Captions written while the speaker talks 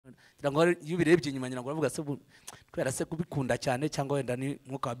ngo iyo birebye inyuma nyina ngo bavuga se kubera se kubikunda cyane cyangwa wenda ni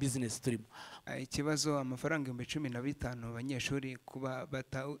mwuka wa business turimo. Ikibazo amafaranga 15,000 abanyeshuri kuba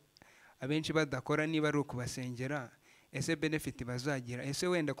abenshi badakora niba ari ukubasengera, ese benefit bazagira, ese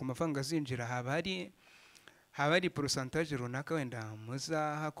wenda ku mafaranga azinjira haba hari pourcentage runaka wenda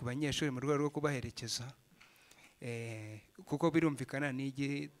muzaha ku banyeshuri mu rwego rwo kubaherekeza? Kuko birumvikana ni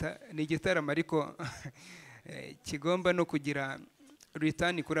igitaramo ariko kigomba no kugira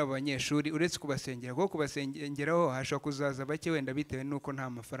return kuri abo banyeshuri uretse kubasengera, kuko kubasengeraho hashobora kuzaza bake wenda bitewe nuko nta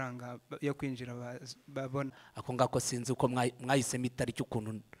mafaranga yo kwinjira babona. Ako ngako sinzi uko mwahisemo itariki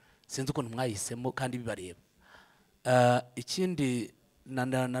ukuntu, sinzi ukuntu mwahisemo kandi bibareba. Ikindi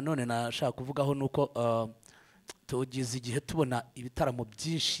nanone nashaka kuvugaho nuko tugize igihe tubona ibitaramo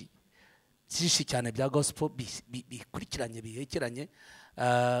byinshi cyane bya gospel bikurikiranye bihekeranye,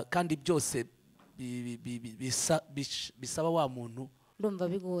 kandi byose bisaba wa muntu. Ndumva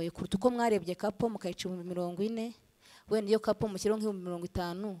bigoye kuruta uko mwarebye kapo mukayica 40, wenda iyo kapo mushyiraho nk'ibihumbi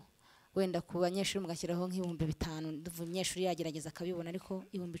 50, wenda ku banyeshuri mugashyiraho nk'ibihumbi 5. Umunyeshuri yagerageza akabibona, ariko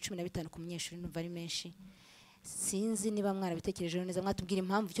 15,000 ku munyeshuri numva ari menshi. Sinzi niba mwarabitekerejeho neza, mwatubwira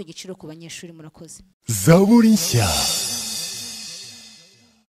impamvu icyo giciro ku banyeshuri. Murakoze. Zaburi nshya.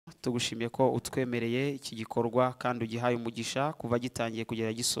 Tugushimiye ko utwemereye iki gikorwa kandi ugihaye umugisha kuva gitangiye kugera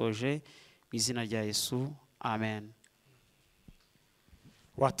gisoje, mu izina rya Yesu, amen.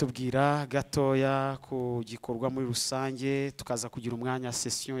 Watubwira gatoya ku gikorwa muri rusange, tukaza kugira umwanya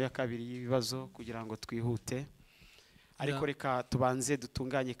session ya kabiri y'ibibazo kugira ngo twihute, ariko reka tubanze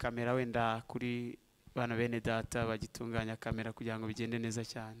dutunganye kamera wenda kuri bana bene data bagitunganya kamera kugira ngo bigende neza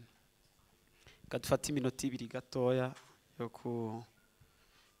cyane. Kadufata iminota 2 gatoya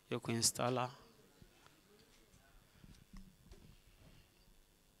yo kuinstalla.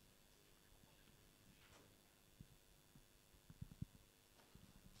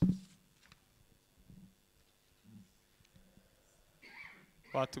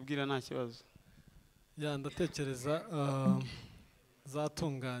 Watubwira nta kibazo. Ya ndatekereza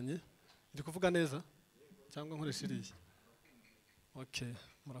zatunganye. Ndi kuvuga neza cyangwa nkureshiriye? Okay,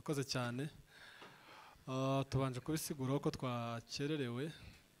 murakoze cyane. Tubanje kubisigura ko twakererewe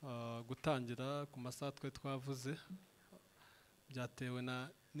gutangira ku masaha twe twavuze, byatewe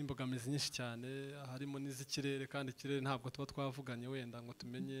n'imbogamizi nyinshi cyane, harimo n'izikirere, kandi ikirere ntabwo tuba twavuganye wenda ngo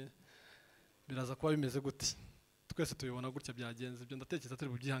tumenye biraza kuba bimeze gute. Twese tubibona gutya byagenze, ibyo ndatekereza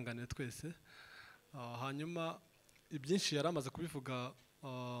turi bubyihanganire twese. Hanyuma ibyinshi yari amaze kubivuga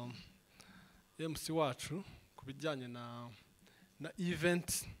MC wacu ku bijyanye na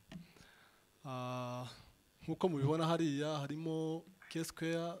event. Nkuko mubibona hariya harimo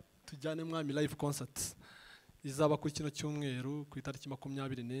K-Square Tujyane Mwami live concert izaba ku kino cyumweru ku itariki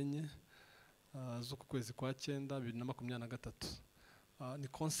 24 z'uku kwezi kwa 9 2023. Ni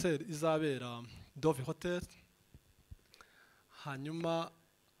concert izabera Dove Hotel. Hanyuma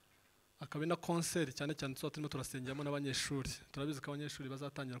akaba na concert cyane cyane turimo turasengeramo n'abanyeshuri. Turabizi ko abanyeshuri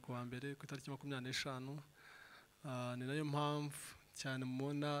bazatangira ku wa mbere ku itariki 25. Ni nayo mpamvu cyane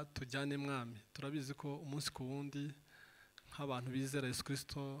mubona Tujyane Mwami. Turabizi ko umunsi ku wundi nk'abantu bizera Yesu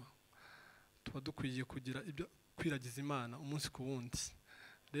Kristo tuba dukwiye kugira ibyo kwiragiza Imana umunsi ku wundi.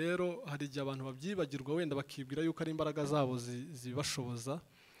 Rero hari igihe abantu babyibagirwa wenda bakibwira yuko ari imbaraga zabo zibashoboza,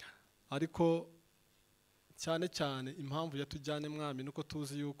 ariko cyane cyane impamvu ya Tujyane Mwami nuko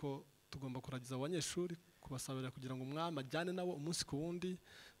tuzi yuko tugomba kuragiza abanyeshuri, kubasabira kugira ngo Umwami ajyane nabo umunsi ku wundi.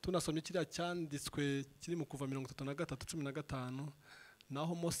 Tunasomye kiriya cyanditswe kiri mu kuva 33:15,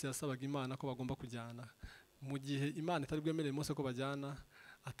 naho Mose yasabaga Imana ko bagomba kujyana, mu gihe Imana itari bwemereye Mose ko bajyana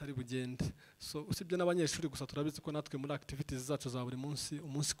atari bugende. So usibye n'abanyeshuri gusa, turabizi ko natwe muri activities zacu za buri munsi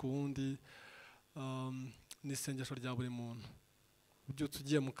umunsi ku wundi ni isengesho rya buri muntu. Ibyo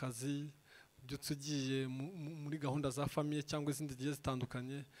tugiye mu kazi, ibyo tugiye muri gahunda za famille cyangwa izindi giye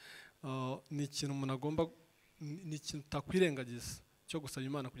zitandukanye, ni ikintu umuntu agomba, ni ikintu takwirengagiza cyo gusaba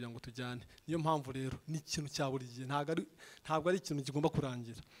Imana kugira ngo tujyane. Niyo mpamvu rero ni ikintu cya buri gihe, ntabwo ari ikintu kigomba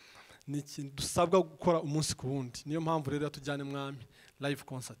kurangira, ni ikintu dusabwa gukora umunsi ku wundi. Niyo mpamvu rero Tujyane Mwami live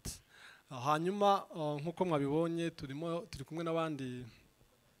concert. Hanyuma nkuko mwabibonye turi kumwe n'abandi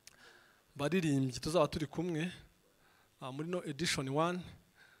baririmbyi tuzaba turi kumwe muri no edition 1.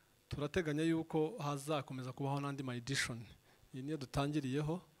 Turateganya yuko hazakomeza kubaho n'andi ma edition. Iyi niyo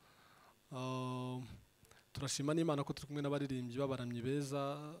dutangiriyeho. Turashima n'Imana ko turi kumwe n'abaririmbyi b'abaramyi beza,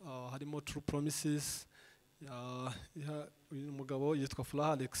 harimo True Promises. Uyu mugabo yitwa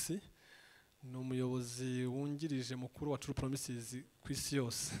Furaha Alex, ni umuyobozi wungirije mukuru wa True Promises ku isi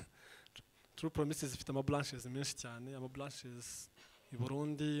yose. True Promises ifite ama branches menshi cyane, ama branches i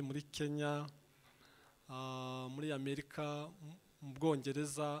Burundi, muri Kenya, muri Amerika, mu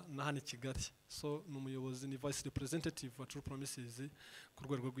Bwongereza na hano i Kigali. So ni umuyobozi, ni vice representative wa True Promises ku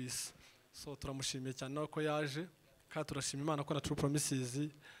rwego rw'isi. So turamushimiye cyane nawe ko yaje, kandi turashima Imana ko na True Promises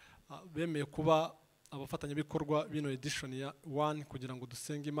bemeye kuba abafatanyabikorwa bino edition ya 1 kugira ngo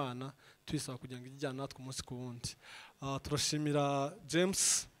dusenge Imana tuyisaba kugira ngo ijyane natwe umunsi ku wundi. Turashimira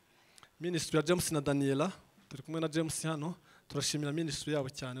James, ministry ya James&Daniella, turi kumwe na James hano. Turashimira ministry yabo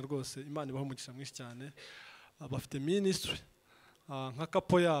cyane rwose, Imana ibaho umugisha mwinshi cyane. Bafite ministry nka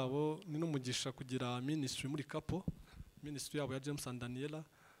kapo yabo, ni n'umugisha kugira ministry muri kapo, ministry yabo ya James&Daniella.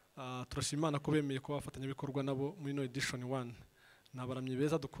 Turashima Imana ko bemeye ko bafatanyabikorwa nabo muri no edition 1. Nabaramye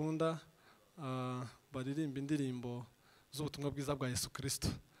beza dukunda, baririmba indirimbo z'ubutumwa bwiza bwa Yesu Kristo,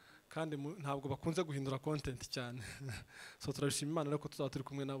 kandi ntabwo bakunze guhindura content cyane. So turabishima Imana reko tuzaba turi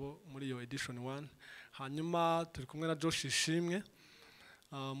kumwe nabo muri iyo edition 1. Hanyuma turi kumwe na Josh Ishimwe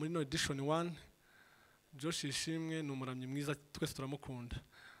muri no edition 1. Josh Ishimwe ni umuramyi mwiza, twese turamukunda.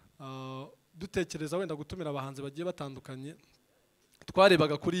 Dutekereza wenda gutumira abahanzi bagiye batandukanye,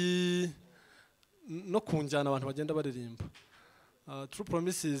 twarebaga kuri no kunjyana abantu bagenda baririmba. True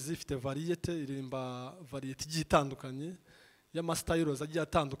Promises ifite variety, iririmba variety igiye itandukanye y'amastyles agiye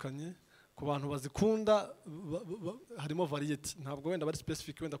atandukanye. Ku bantu bazikunda harimo variety, ntabwo wenda bari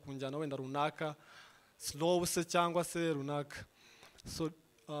specific wenda kunjyana wenda runaka, slow se cyangwa se runaka. So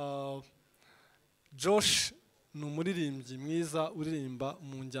Josh ni umuririmbyi mwiza uririmba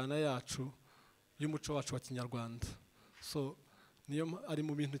mu njyana yacu y'umuco wacu wa Kinyarwanda. So niyo ari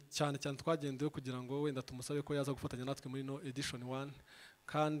mu bintu cyane cyane twagendewe kugira ngo wenda tumusabe ko yaza gufatanya natwe muri no edition 1,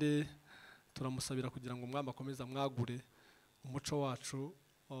 kandi turamusabira kugira ngo Umwami akomeza mwagure umuco wacu,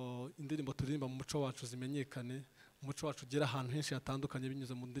 indirimbo turirimba mu muco wacu zimenyekane, umuco wacu ugera ahantu henshi hatandukanye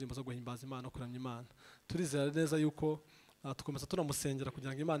binyuze mu ndirimbo zo guhimbaza Imana no kuramya Imana. Turizera neza yuko tukomeza turamusengera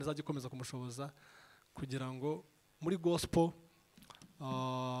kugira ngo Imana izajye ikomeza kumushoboza kugira ngo muri gospel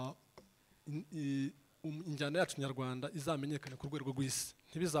injyana yacu nyarwanda izamenyekane ku rwego rw'isi,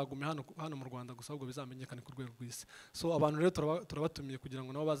 ntibizagume hano mu Rwanda gusa, ahubwo bizamenyekane ku rwego rw'isi. So abantu rero turabatumiye kugira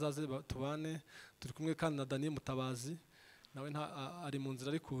ngo nabo bazaze tubane. Turi kumwe kandi na Daniel Mutabazi, nawe ari mu nzira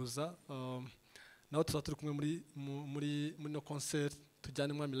ari kuza. Nawe tuzaba turi kumwe muri no concert,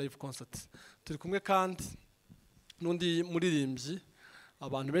 Tujyane Mwami live concert. Turi kumwe kandi n'undi muririmbyi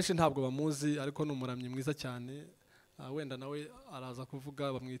abantu benshi ntabwo bamuzi, ariko ni umuramyi mwiza cyane. Wenda nawe araza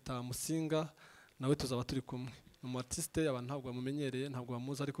kuvuga, bamwita Musinga, nawe tuzaba turi kumwe. Ni umu-artiste abantu ntabwo bamumenyereye, ntabwo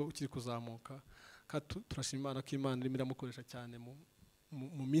bamuzi, ariko ukiri kuzamuka. Turashima Imana ko Imana irimo iramukoresha cyane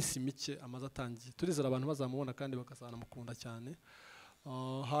mu minsi mike amaze atangiye. Turizera abantu bazamubona kandi bakazanamukunda cyane.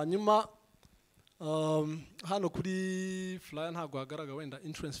 Hanyuma hano kuri flyer ntabwo hagaragara wenda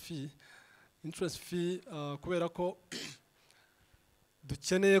entrance fee, kubera ko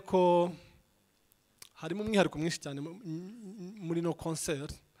dukeneye ko harimo umwihariko mwinshi cyane muri no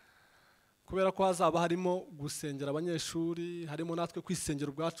concert, kubera ko hazaba harimo gusengera abanyeshuri, harimo natwe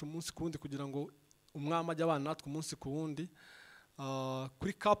kwisengera ubwacu umunsi ku wundi kugira ngo Umwami ajye abana natwe umunsi ku wundi.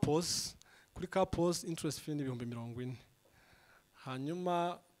 Kuri couples interest fee ni 40,000.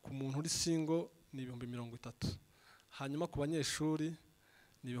 Hanyuma ku muntu uri single ni 30,000. Hanyuma ku banyeshuri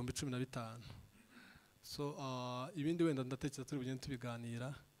ni 15,000. So ibindi wenda ndatekereza turi bugende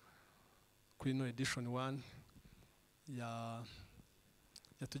tubiganira kuri no edition 1 ya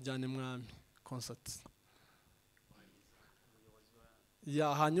Tujyane Mwami concert.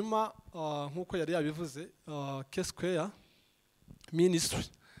 Hanyuma nkuko yari yabivuze, K-Square ministry,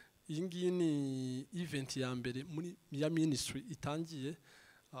 iyi ngiyi ni event ya mbere muri ya ministry itangiye,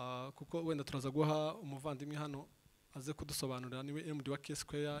 kuko wenda turaza guha umuvandimwe hano aze kudusobanurira, niwe MD wa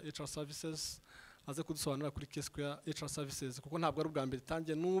K-Square HR Services, aze kudusobanurira kuri K-Square HR Services, kuko ntabwo ari ubwa mbere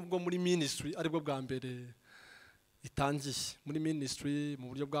itangiye, nubwo muri ministry aribwo bwa mbere itangiye. Muri ministry mu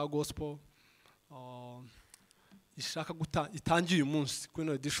buryo bwa gospel ishaka itangiye uyu munsi kuri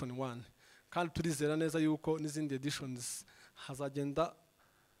no edition 1, kandi turizera neza yuko n'izindi editions hazagenda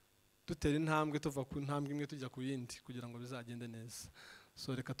dutera intambwe tuva ku ntambwe imwe tujya ku yindi kugira ngo bizagende neza.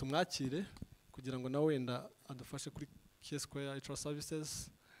 So reka tumwakire kugira ngo nawe wenda adufashe kuri K-Square HR Services,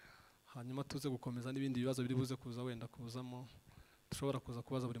 hanyuma tuze gukomeza n'ibindi bibazo biri buze kuza wenda kuzamo, dushobora kuza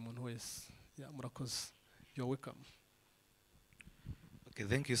kubaza buri muntu wese. Murakoze. You're welcome. Okay,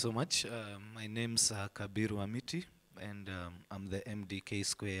 thank you so much. My name's Kabiru Amiti, and I'm the MD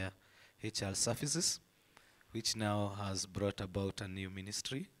K-Square HR Services, which now has brought about a new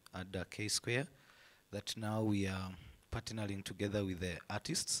ministry at the K-Square, that now we are partnering together with the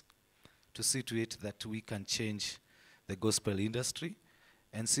artists to see to it that we can change the gospel industry,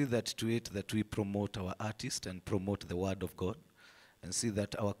 and see that to it that we promote our artists and promote the word of God, and see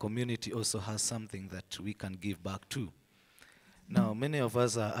that our community also has something that we can give back to. Now, many of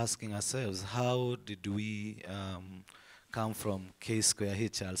us are asking ourselves, how did we come from K-Square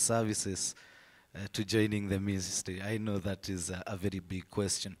HR Services to joining the ministry? I know that is a very big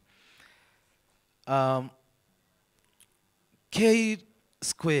question.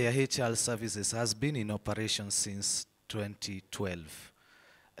 K-Square HR Services has been in operation since 2012.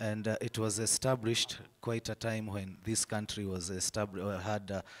 And it was established quite a time when this country was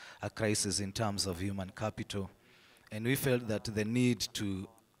had a crisis in terms of human capital. And we felt that the need to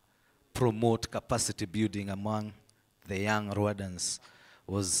promote capacity building among the young Rwandans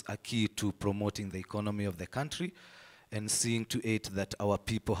was a key to promoting the economy of the country and seeing to it that our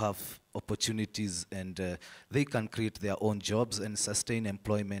people have opportunities and they can create their own jobs and sustain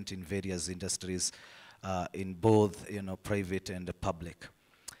employment in various industries in both private and public.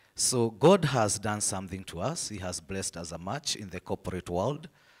 So God has done something to us. He has blessed us a much in the corporate world.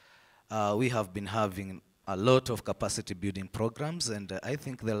 We have been having a lot of capacity building programs, and I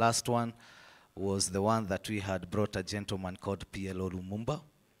think the last one was the one that we had brought a gentleman called PLO Lumumba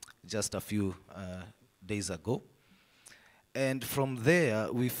just a few days ago. And from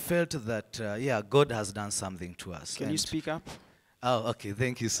there, we felt that, yeah, God has done something to us. Can you speak up? Oh, okay,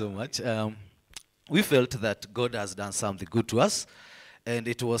 thank you so much. We felt that God has done something good to us, and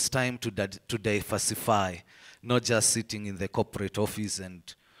it was time to diversify, not just sitting in the corporate office and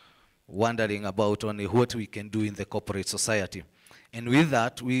wondering about only what we can do in the corporate society. And with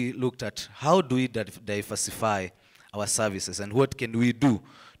that, we looked at how do we diversify our services and what can we do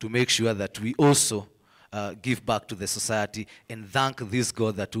to make sure that we also give back to the society and thank this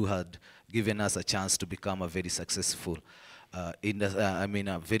God that who had given us a chance to become a very successful, a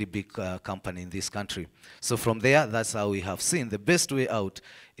very big company in this country. So from there, that's how we have seen the best way out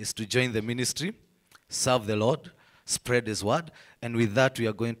is to join the ministry, serve the Lord, spread His word, and with that we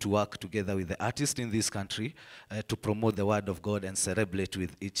are going to work together with the artists in this country to promote the word of God and celebrate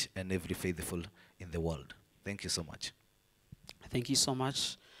with each and every faithful in the world. Thank you so much. Thank you so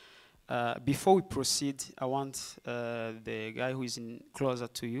much. Before we proceed, I want the guy who is closer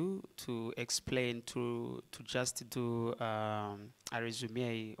to you to explain, to just do a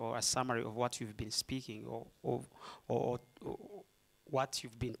resume or a summary of what you've been speaking or what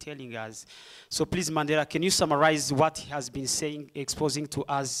you've been telling us. So please, Mandela, can you summarize what he has been saying, exposing to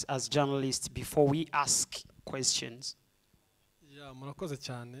us as journalists before we ask questions? Yeah, murakoze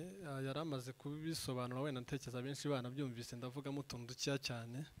cyane. Yaramaze kubisobanura wenda ntekereza benshi banabyumvise ndavugamo utuntu dukeya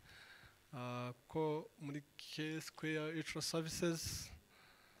cyane. Ko muri K-Square HR Services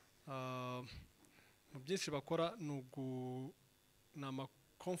mu byinshi bakora ni ama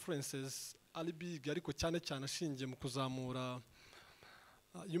conferences ari big ariko cyane cyane ashingiye mu kuzamura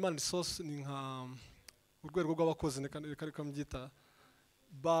human resource, ni nka urwego rw'abakozi kari kambyita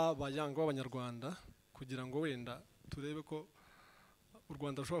b'abayanga b'abanyarwanda kugira ngo wenda turebe ko u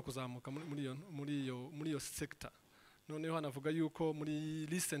Rwanda rushobora kuzamuka muri iyo sector. Noneho hanavuga yuko muri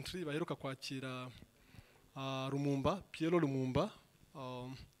recently baheruka kwakira Lumumba, PLO Lumumba,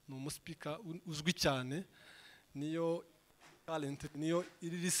 ni umuspeaker uzwi cyane, niyo talent, niyo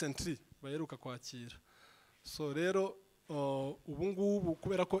iri recently baheruka kwakira. So rero ubu ngubu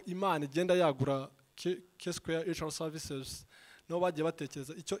kubera ko Imana igenda yagura K-Square HR Services, no bagiye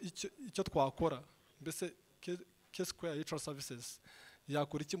batekereza icyo twakora, mbese K-Square HR Services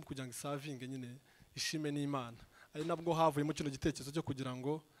yakora iki mu kugira ngo isavinge nyine ishime n'Imana. Ari nabwo havuyemo kino gitekerezo cyo kugira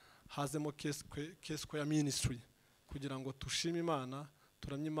ngo hazemo K-Square Ministry kugira ngo tushime Imana,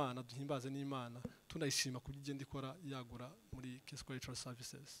 turamye Imana, duhimbaze n'Imana, tunayishima ku bigenda ikora yagura muri K-Square HR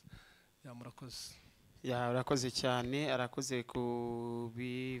Services. Ya murakoze. Ya urakoze cyane, arakoze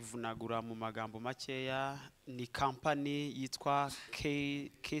kubivunagura mu magambo makeya. Ni company yitwa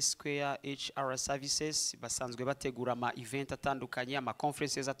K-Square HR Services, basanzwe bategura ama event atandukanye, ama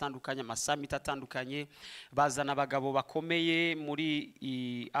conferences atandukanye, ama summit atandukanye, bazana abagabo bakomeye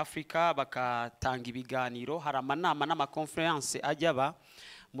muri Africa bakatanga ibiganiro. Hari amanama n'ama conference ajyaba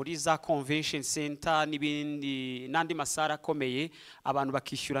muri za convention center n'ibindi n'andi masara akomeye, abantu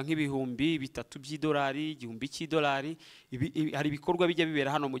bakishyura nk'ibihumbi $3 $1,000. Hari ibikorwa bijya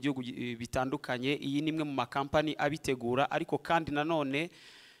bibera hano mu gihugu bitandukanye. Iyi nimwe mu makampani abitegura, ariko kandi nanone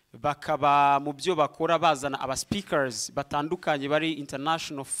bakaba mu byo bakora bazana aba speakers batandukanye bari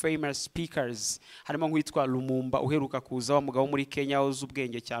international famous speakers. Harimo nk'uwitwa Lumumba uheruka kuza wa mugabo muri Kenya uzi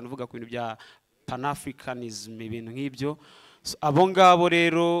ubwenge cyane uvuga ku bintu bya Pan-Africanism, ibintu nk'ibyo. Abo ngabo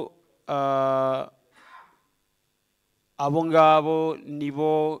rero abo ngabo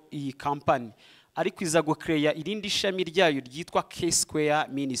nibo iyi company. ariko iza gukereya irindi shami ryayo ryitwa K-Square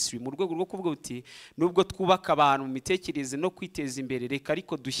Ministry mu rwego rwo kuvuga uti nubwo twubaka abantu mu mitekerereze no kwiteza imbere, reka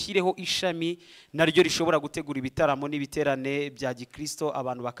ariko dushyireho ishami naryo rishobora gutegura ibitaramo n'ibiterane bya gikristo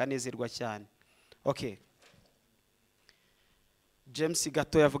abantu bakanezerwa cyane. Okay, James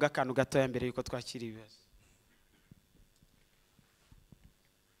gato yavuga akantu gatoya mbere yuko twakira ibibazo.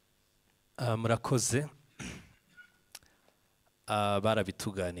 Murakoze.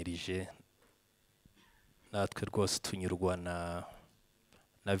 Barabituganirije, natwe rwose tunyurwa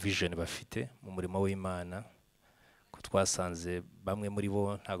na vision bafite mu murimo w'Imana, ko twasanze bamwe muri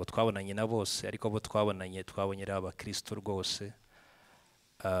bo ntago twabonanye na bose, ariko bo twabonanye twabonye ari abakristo rwose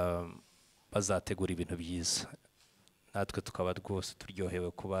bazategura ibintu byiza, natwe tukaba rwose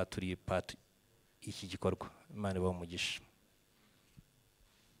turyohewe kuba turi part iki gikorwa. Imana ibahe umugisha.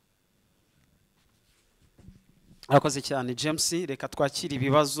 Akoze cyane James, reka twakira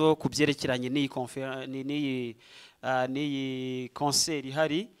ibibazo ku byerekeranye n'iyi concert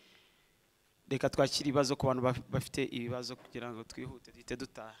ihari. Reka twakira ibibazo ku bantu bafite ibibazo kugira ngo twihute duhite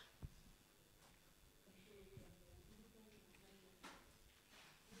dutaha.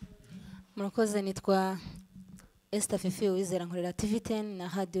 Murakoze, nitwa Esther Fifi Uwizera, nkorera TV10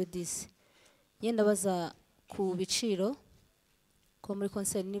 na Radio 10. Yenda baza ku biciro ko muri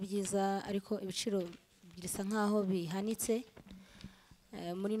concert ni byiza, ariko ibiciro birasa nkaho bihanitse.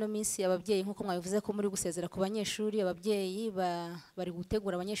 Muri no minsi ababyeyi nkuko mwabivuze ko muri gusezera ku banyeshuri, ababyeyi bari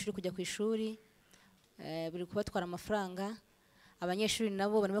gutegura abanyeshuri kujya ku ishuri, biri kubatwara amafaranga. Abanyeshuri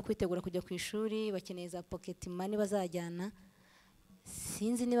nabo barimo kwitegura kujya ku ishuri, bakeneye za pocket money bazajyana.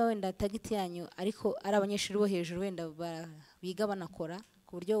 Sinzi niba wenda target yanyu ariko ari abanyeshuri bo hejuru wenda biga banakora,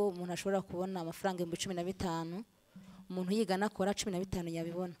 ku buryo umuntu ashobora kubona amafaranga 15,000, umuntu yiga nakora 15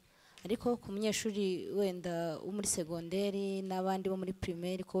 yabibona. Ariko ku munyeshuri wenda wo muri segonderi n'abandi bo muri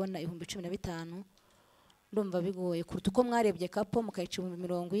primaire kubona 15,000 ndumva bigoye, kuruta uko mwarebye kapo mukayica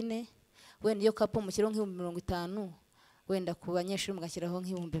 40,000, wenda iyo kapo mukiro nk'50,000, wenda ku banyeshuri mugashyiraho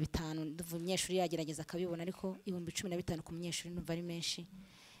nk'5,000. Ndumva umunyeshuri yagerageza akabibona, ariko 15,000 ku munyeshuri ndumva ari menshi.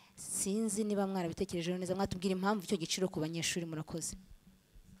 Sinzi niba mwarabitekerejeho neza, mwatubwira impamvu icyo giciro ku banyeshuri. Murakoze.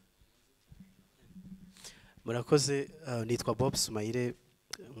 Murakoze. Nitwa Bob Sumaire,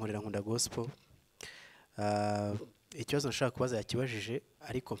 nkorera Rwandan Gospel. Ikibazo nshaka kubaza yakibajije,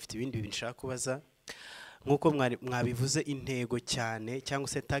 ariko mfite ibindi bintu nshaka kubaza. Nkuko mwabivuze, intego cyane cyangwa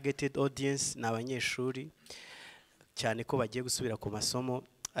se targeted audience ni abanyeshuri cyane ko bagiye gusubira ku masomo,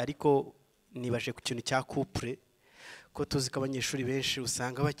 ariko nibaje ku kintu cya couple, ko tuzi ko abanyeshuri benshi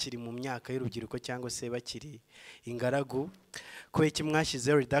usanga bakiri mu myaka y'urubyiruko cyangwa se bakiri ingaragu. Ko iki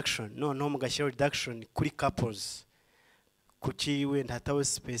mwashyizeho reduction, noneho mugashyiraho reduction kuri couples, kuki wenda hatawe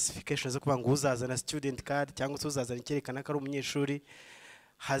specification zo kuvuga ngo uzazana student card cyangwa se uzazana icyerekana ko ari umunyeshuri,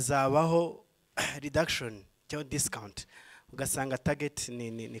 hazabaho reduction cyangwa discount, ugasanga target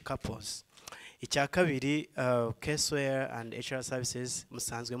ni couples. Icya kabiri, K-Square and HR services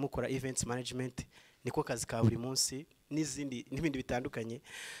musanzwe mukora events management, niko kazi ka buri munsi n'ibindi bitandukanye.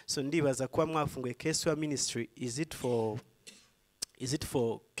 So ndibaza kuba mwafunguye K-Square ministry, is it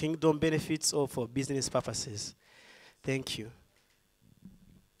for kingdom benefits or for business purposes? Thank you.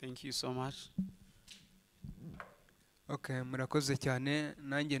 Thank you so much. Okay, murakoze cyane.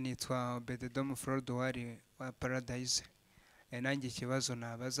 Nanjye nitwa Bededom Flordwari wa Paradise. Nanjye ikibazo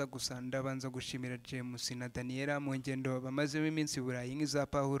nabaza gusa ndabanza gushimira James&Daniella mu ngendo bamazemo iminsi Burayi nk'iza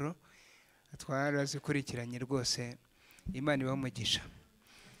Paulo, twarazikurikiranye rwose. Imana ibahe umugisha.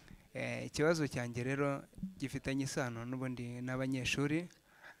 Ikibazo cyanjye rero gifitanye isano n'ubundi n'abanyeshuri.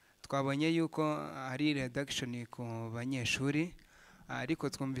 Twabonye yuko hari reduction ku banyeshuri, ariko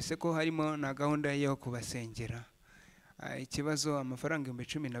twumvise ko harimo na gahunda yo kubasengera. Ikibazo amafaranga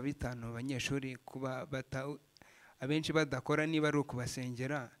 15,000 abanyeshuri kuba abenshi badakora, niba ari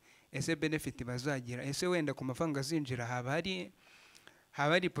ukubasengera, ese benefit bazagira, ese wenda ku mafaranga azinjira haba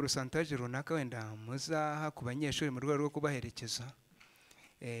hari percentage runaka wenda muzaha ku banyeshuri mu rwego rwo kubaherekeza?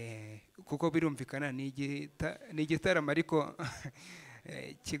 Kuko birumvikana ni igitaramo, ariko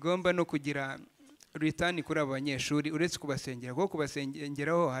kigomba no kugira return kuri abo banyeshuri uretse kubasengera, kuko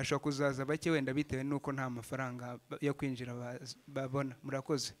kubasengeraho hashobora kuzaza bake wenda bitewe nuko nta mafaranga yo kwinjira babona.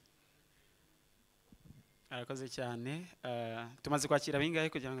 Murakoze. Arakoze cyane. Tumaze kwakira bingahe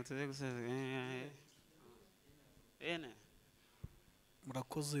kugira ngo tuze gusezera?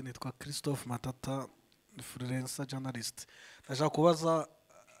 Murakoze. Nitwa Christophe Matata, freelancer journalist. Ndashaka kubaza,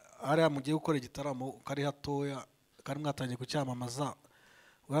 hariya mugiye gukora igitaramo kari hatoya, kari mwatangiye kucyamamaza,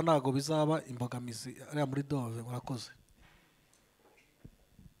 ura ntago bizaba imbogamizi hariya muri Dove? Murakoze.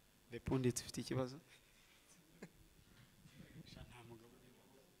 Bepundi tifite ikibazo.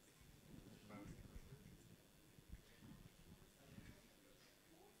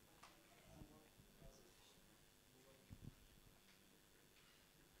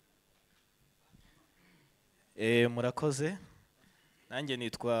 Murakoze. Nanjye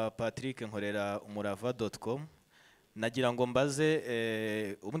nitwa Patrick nkorera umurava.com. Nagira ngo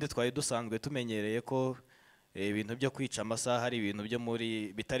mbaze ubundi twari dusanzwe tumenyereye ko ibintu byo kwica amasaha hari ibintu byo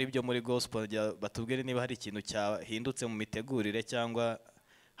muri bitari byo muri gospel, batubwire niba hari ikintu cyahindutse mu mitegurire cyangwa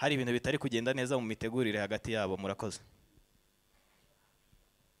hari ibintu bitari kugenda neza mu mitegurire hagati yabo. Murakoze.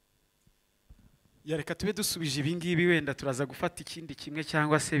 Reka tube dusubije ibi ngibi, wenda turaza gufata ikindi kimwe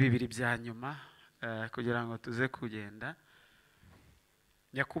cyangwa se bibiri bya nyuma kugira ngo tuze kugenda.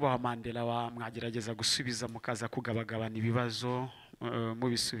 Nyakubahwa Mandela, mwagerageza gusubiza mukaza kugabagabana ibibazo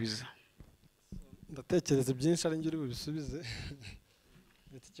mubisubiza. Ndatekereza byinshi ari ngiri bubisubize.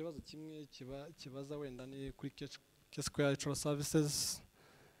 Ndetse ikibazo kimwe kibaza wenda ni kuri K-Square Cultural Services,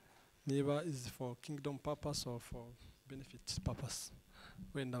 niba is for kingdom purpose or for benefit purpose.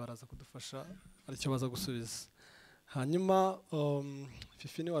 Wenda baraza kudufasha ari cyo baza gusubiza. Hanyuma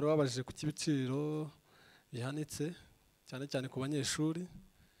Fifi ni wari wabajije ku kibiciro bihanitse cyane cyane ku banyeshuri.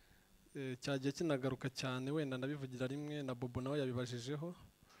 Cyagiye kinagaruka cyane, wenda ndabivugira rimwe na Bobo nawe yabibajijeho.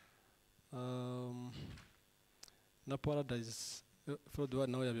 Na Paradise Frodo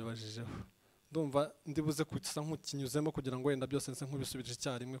nawe yabibajijeho. Ndumva ndibuze kusa nk'ukinyuzemo kugira ngo wenda byose nse nk'ubisubirije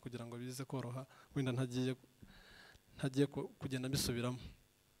icyarimwe kugira ngo bize koroha, wenda ntagiye kugenda mbisubiramo.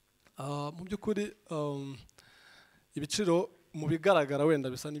 Mu by'ukuri ibiciro mu bigaragara wenda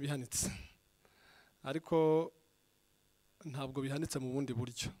bisa n'ibihanitse, ariko ntabwo bihanitse mu bundi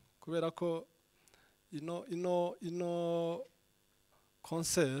buryo, kubera ko ino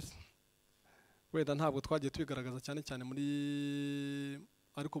concert wenda ntabwo twagiye tubigaragaza cyane cyane muri,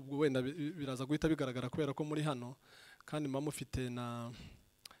 ariko ubwo wenda biraza guhita bigaragara kubera ko muri hano kandi mama mufite na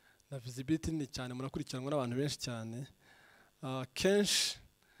visibility ni cyane, murakurikiranwa n'abantu benshi cyane. Kenshi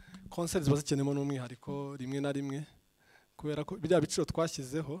concert ziba zikenemo n'umwihariko rimwe na rimwe, kubera ko biriya biciro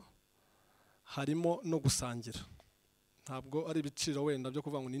twashyizeho harimo no gusangira. Ntabwo ari ibiciro wenda byo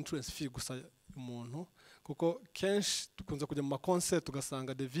kuvuga ngo ni entrance fee gusa umuntu, kuko kenshi dukunze kujya mu ma concert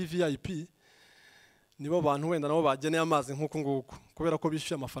tugasanga de VVIP nibo bantu wenda nabo bageneye amazi nk'uko nguko, kubera ko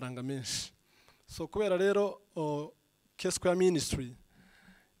bishyuye amafaranga menshi. So kubera rero K-Square Ministry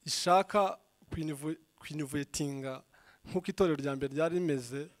ishaka kwinovatinga nk'uko itorero rya mbere ryari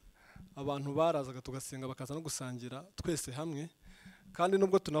rimeze, abantu barazaga tugasenga bakaza no gusangira twese hamwe. Kandi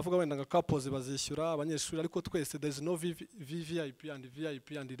nubwo tunavuga wenda nga couples bazishyura abanyeshuri, ariko twese there is no VVIP and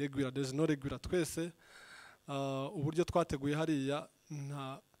VIP and regular, there is no regular. Twese uburyo twateguye hariya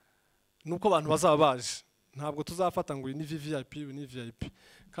nuko abantu bazaba baje, ntabwo tuzafata ngo ni VVIP ni VIP.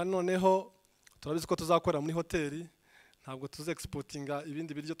 Kandi noneho turabizi ko tuzakorera muri hoteli, ntabwo tuze exportinga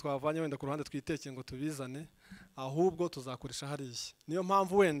ibindi biryo twavanye wenda ku ruhande twitekeye ngo tubizane, ahubwo tuzakoresha hariya. Niyo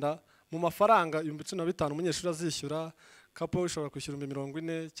mpamvu wenda mu mafaranga 15,000 umunyeshuri azishyura, couple ishobora kwishyura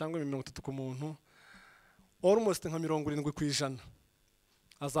 40 cyangwa 30 ku muntu, almost nka 70%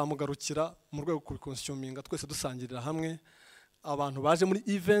 azamugarukira mu rwego ku consuminga twese dusangirira hamwe. Abantu baje muri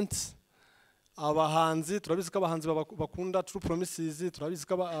event, abahanzi turabizi ko abahanzi bakunda True Promises, turabizi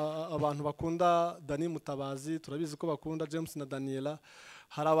ko abantu bakunda Dani Mutabazi, turabizi ko bakunda James&Daniella.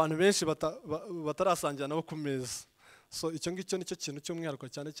 Hari abantu benshi batarasangira nabo ku meza. So icyo ngicyo nicyo kintu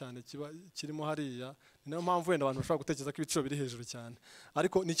cy'umwihariko cyane cyane kiba kirimo hariya. Niyo mpamvu wenda abantu bashobora gutekereza ko ibiciro biri hejuru cyane,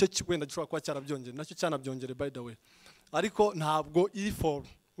 ariko nicyo wenda gishobora kuba cyarabyongera, nacyo cyanabyongere by the way. Ariko ntabwo iri for,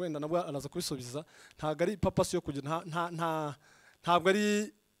 wenda nabwo araza kubisubiza, ntabwo ari purpose yo kugira, ntabwo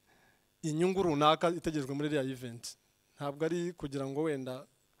ari inyungu runaka itegerejwe muri iriya event, ntabwo ari kugira ngo wenda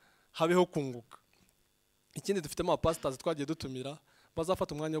habeho kunguka. Ikindi dufitemo abapastors twagiye dutumira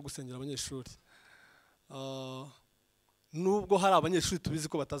bazafata umwanya wo gusengera abanyeshuri. Nubwo hari abanyeshuri tubizi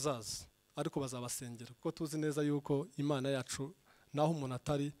ko batazaza, ariko bazabasengera kuko tuzi neza yuko Imana yacu naho umuntu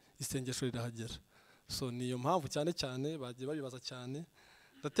atari isengesho rirahagera. So niyo mpamvu cyane cyane bagiye babibaza cyane.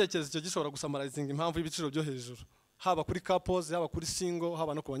 Ndatekereza icyo gishobora gusamarizinga impamvu y'ibiciro byo hejuru, haba kuri couples, haba kuri single,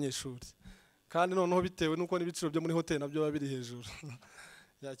 haba no ku banyeshuri. Kandi noneho bitewe nuko n'ibiciro byo muri hotel nabyo biba biri hejuru.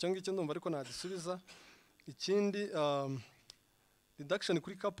 Icyo ngicyo ndumva ariko nagisubiza. Ikindi reduction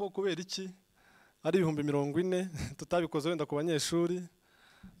kuri couple kubera iki ari 40,000 tutabikoze wenda ku banyeshuri.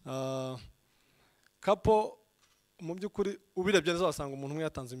 Couple mu by'ukuri ubirebye neza wasanga umuntu umwe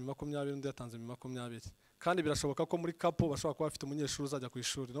yatanze 20 undi yatanze 20, kandi birashoboka ko muri couple bashobora kuba bafite umunyeshuri uzajya ku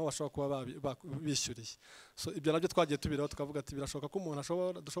ishuri nabo bashobora kuba bishyuriye. So ibyo nabyo twagiye tubiraho tukavuga ati birashoboka ko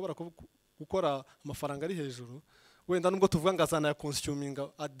umuntu dushobora gukora amafaranga ari hejuru, wenda nubwo tuvuga ngo azana ya consuminga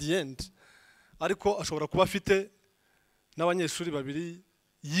at the end, ariko ashobora kuba afite n'abanyeshuri babiri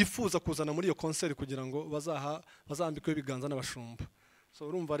yifuza kuzana muri iyo concert kugira ngo bazambikwe ibiganza n'abashumba. So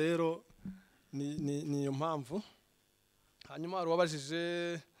urumva rero ni iyo mpamvu. Hanyuma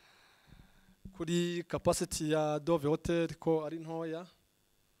wabajije kuri capacity ya Dove Hotel ko ari ntoya,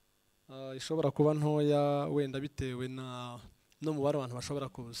 ishobora kuba ntoya wenda bitewe no mubare abantu bashobora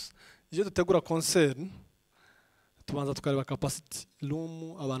kuza. Iyo dutegura concert tubanza tukareba capacity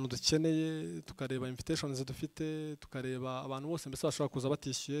room abantu dukeneye, tukareba invitations dufite, tukareba abantu bose mbese bashobora kuza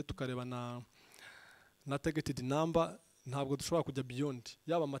batishyuye, tukareba na targeted number. Ntabwo dushobora kujya beyond,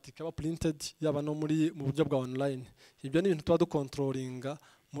 yaba amatike aba printed yaba no mu buryo bwa online. Ibyo ni ibintu tuba dukontrolinga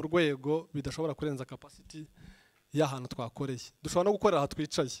mu rwego bidashobora kurenza capacity y'ahantu twakoreye. Dushobora no gukorera aha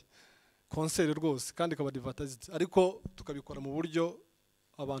twicaye concert rwose kandi ikaba advertised, ariko tukabikora mu buryo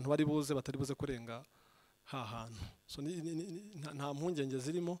abantu bari buze batari buze kurenga ha hantu. So nta mpungenge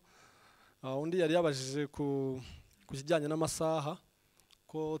zirimo. Undi yari yabajije ku kijyanye n'amasaha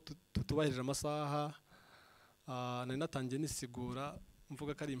ko tutubahirije amasaha. Nari natangiye nisigura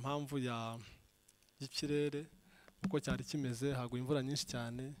mvuga ko ari impamvu y'ikirere uko cyari kimeze, hagwa imvura nyinshi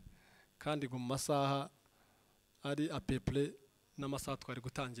cyane kandi mu masaha ari apeple n'amasaha twari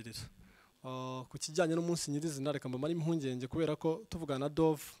gutangirira. Ku kijyanye n'umunsi nyirizina reka mbamara impungenge kubera ko tuvugana na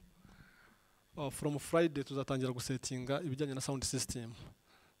Dove from Friday tuzatangira gusetinga ibijyanye na sound system.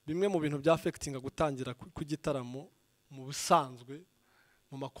 Bimwe mu bintu bya affectinga gutangira ku gitaramo mu busanzwe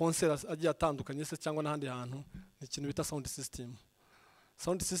mu makonseri agiye atandukanye se cyangwa n'ahandi hantu ni ikintu bita sound system.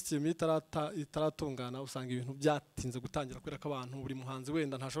 Sound system itaratungana usanga ibintu byatinze gutangira kubera ko abantu buri muhanzi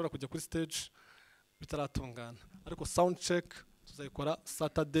wenda ntashobora kujya kuri stage bitaratungana. Ariko sound check tuzayikora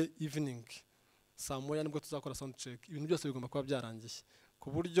Saturday evening saa moya nibwo tuzakora sound check. Ibintu byose bigomba kuba byarangiye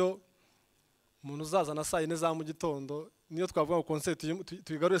ku buryo umuntu uzaza na saa 4 za mu gitondo, niyo twavuga ngo concert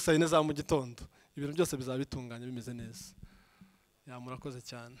tuyigarure saa 4 za mu gitondo, ibintu byose bizaba bitunganye bimeze neza. Murakoze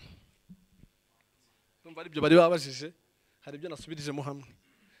cyane. Numva ari byo bari babajije, hari ibyo nasubirijemo hamwe.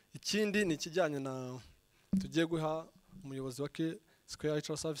 Ikindi ni ikijyanye na tugiye guha umuyobozi wa Square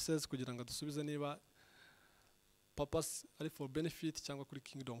HR Services kugira ngo dusubize niba purpose ari for benefit cyangwa kuri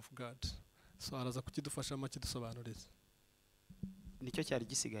Kingdom of God. So araza kukidufasha make dusobanurira. Nicyo cyari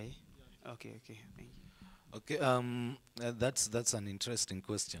gisigaye. Okay. Okay, that's an interesting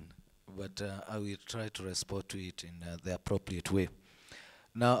question, but I will try to respond to it in the appropriate way.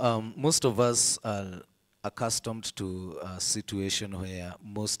 Now, most of us are accustomed to a situation where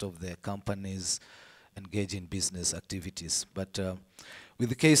most of the companies engage in business activities. But with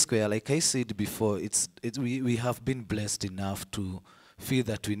the K-Square, like I said before, we have been blessed enough to feel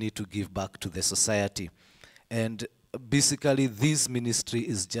that we need to give back to the society. And basically, this ministry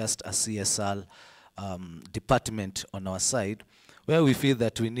is just a CSR department on our side, where we feel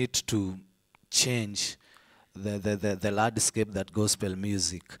that we need to change the landscape that gospel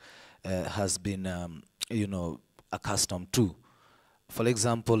music has been, accustomed to. For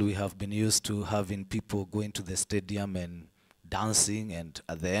example, we have been used to having people going to the stadium and dancing, and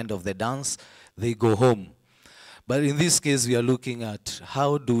at the end of the dance, they go home. But in this case, we are looking at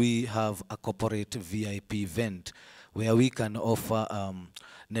how do we have a corporate VIP event where we can offer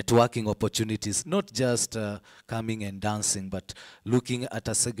networking opportunities, not just coming and dancing, but looking at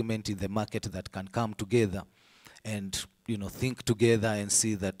a segment in the market that can come together and think together and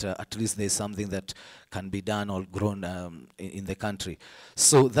see that at least there's something that can be done or grown in the country.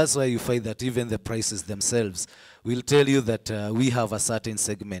 So that's why you find that even the prices themselves will tell you that we have a certain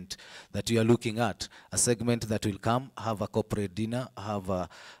segment that you are looking at, a segment that will come, have a corporate dinner, have a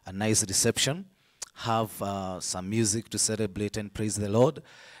nice reception, have some music to celebrate and praise the Lord.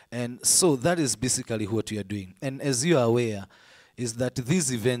 And so that is basically what we are doing. And as you are aware, is that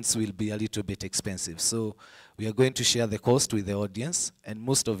these events will be a little bit expensive. So we are going to share the cost with the audience, and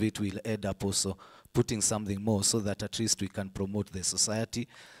most of it will end up also putting something more so that at least we can promote the society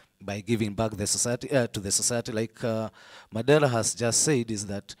by giving back the society to the society. Like Madela has just said, is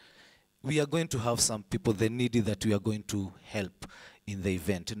that we are going to have some people, the needy, that we are going to help in the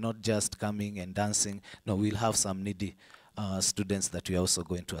event, not just coming and dancing. No, we'll have some needy students that we are also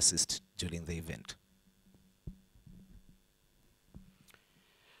going to assist during the event.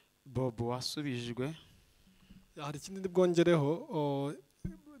 Bob wasubijwe. Hari ikindi bwongereho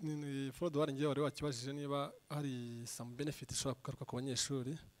Ford waringiye wari wakibajije niba hari some benefit ishobora kugaruka ku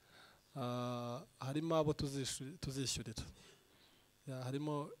banyeshuri. Harimo abo tuzishyurira.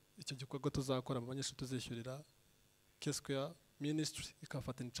 Harimo icyo gikorwa tuzakora mu banyeshuri tuzishyurira. K-Square Ministry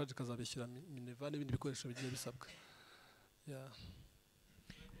ikafata in charge ikazabishyura minivani n'ibindi bikoresho bigiye bisabwa.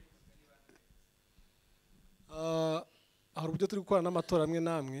 Hari uburyo turi gukora n'amatora amwe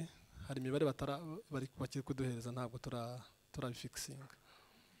namwe, hari imibare bakiri kuduhereza, ntabwo turabifixinga.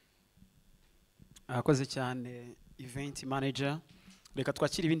 Akoze cyane event manager. Reka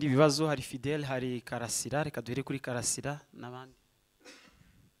twakira ibindi bibazo, hari Fidel, hari Karasira, reka duhere kuri Karasira n'abandi.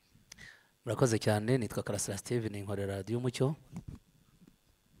 murakoze cyane. Nitwa Karasira Steven, nkorera Radio Umucyo.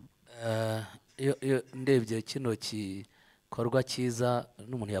 Iyo ndebye kino gikorwa cyiza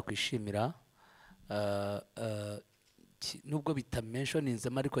n'umuntu yakwishimira, nubwo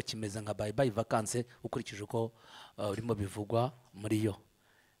bitamentioninzemo ariko kimeze nka bye bye vacances ukurikije uko urimo bivugwa muri yo.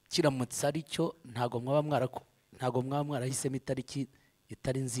 Kiramutse ari cyo ntago mwaba mwarahisemo itariki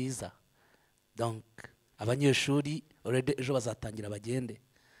itari nziza. Donc abanyeshuri already ejo bazatangira bagende.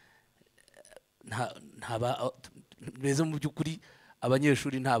 Beze mu by'ukuri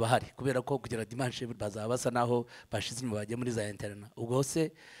abanyeshuri ntabahari kubera ko kugera dimanche bazaba basa naho bashize inyuma bajya muri za interna. Ubwo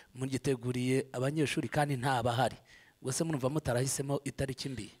se mugiteguriye abanyeshuri kandi ntabahari. Ubwo se murumva mutarahisemo itariki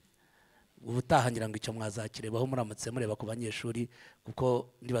mbi. Ubutahangira ngo icyo mwazakirebaho muramutse mureba ku banyeshuri,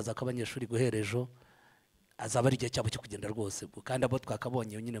 kuko ndibaza ko abanyeshuri guherejo azaba ari igihe cyabo cyo kugenda rwose, kandi abo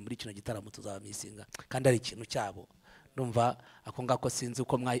twakabonye nyine muri kino gitaramo tuzabamisinga kandi ari ikintu cyabo. Ndumva ako ngako sinzi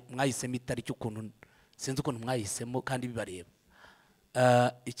uko mwahisemo itariki, sinzi ukuntu mwahisemo kandi bibareba.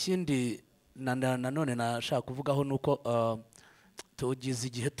 Ikindi nanone nashaka kuvugaho nuko tugize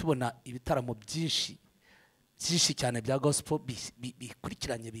igihe tubona ibitaramo byinshi cyane bya gospel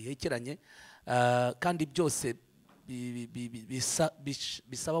bikurikiranye bihekeranye, kandi byose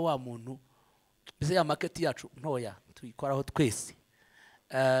bisaba wa muntu bize ya market yacu ntoya tuyikoraho twese.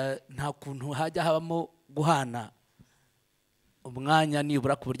 Nta kuntu hajya habamo guhana umwanya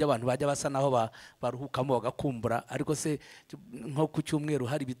nibura ku buryo abantu bajya basa naho baruhukamo bagakumbura. Ariko se nko ku cyumweru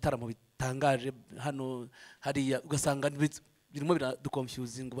hari ibitaramo bitangaje hano hariya, ugasanga birimo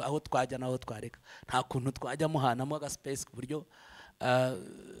biraduconfusing aho twajya naho twareka. Nta kuntu twajya muhanamo aga space ku buryo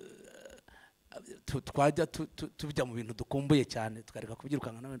twajya tujya mu bintu dukumbuye cyane tukareka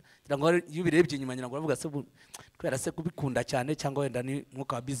kubyirukanga none. Ngo iyo birebye inyuma nyina ngo bavuga se kubera se kubikunda cyane cyangwa wenda ni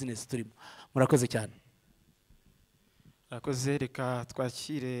mwuka wa business turimo. Murakoze cyane. Murakoze. Reka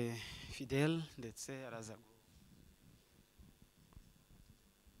twakire Fidel ndetse araza.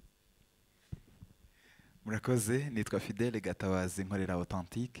 Murakoze. Nitwa Fidel Gatabazi, nkorera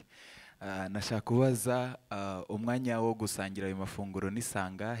Authentique. Nashaka kubaza umwanya wo gusangira ayo mafunguro ni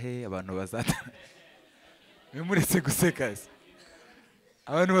sangahe? Abantu bazata muretse guseka se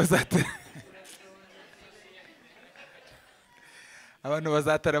abantu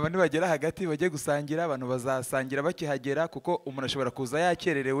bazatarama nibagera hagati bajye gusangira. Abantu bazasangira bakihagera, kuko umuntu ashobora kuza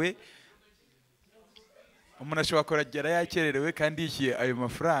yakererewe, kandi yishyuye ayo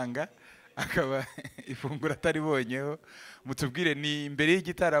mafaranga akaba ifunguro atari bonyeho. Mutubwire ni imbere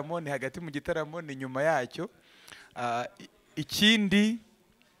y'igitaramo, ni hagati mu gitaramo, ni nyuma yacyo. Ikindi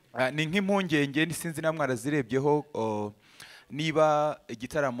ni nk'impungenge sinzi na mwarazirebyeho, niba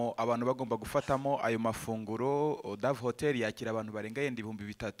igitaramo abantu bagomba gufatamo ayo mafunguro. Dove Hotel yakira abantu barenga yenda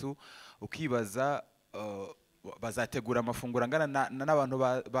 3,000, ukibaza bazategura amafunguro angana n'abantu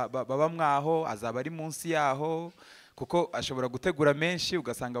baba mwaho, azaba ari munsi yaho, kuko ashobora gutegura menshi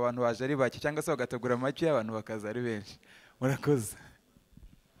ugasanga abantu baje ari bake, cyangwa se bagategura make abantu bakaza ari benshi. Murakoze.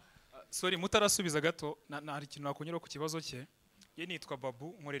 Sorry, mutarasubiza gato, hari ikintu nakongera ku kibazo cye. Ye nitwa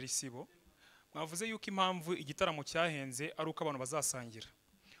Babu, nkorera Isibo. Mwavuze yuko impamvu igitaramo cyahenze ari uko abantu bazasangira.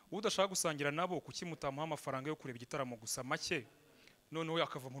 Udashaka gusangira nabo kuki mutamuha amafaranga yo kureba igitaramo gusa make, noneho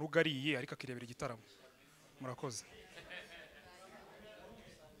yakava mu rugo ariye ariko akirebera igitaramo? Murakoze.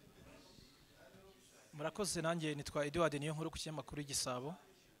 Murakoze. Nanjye nitwa Edward niyo nkuru ku kinyamakuru Gisabo.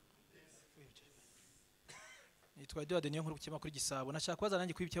 Nashaka kubaza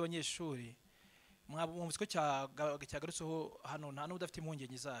nanjye kuri iby'abanyeshuri. Mwumvise ko cyagarutseho hano, nta n'udafite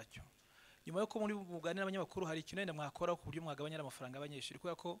impungenge zacyo. Nyuma yo ko muri buganira abanyamakuru hari ikintu wenda mwakora ku buryo mwagabanya amafaranga y'abanyeshuri,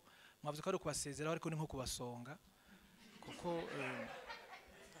 kubera ko mwavuze ko ari kubasezeraho ariko ni nko kubasonga, kuko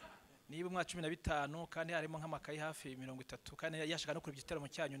niba umwaka 15 kandi harimo nk'amakayi hafi 30 kandi yashaka no kureba igitaramo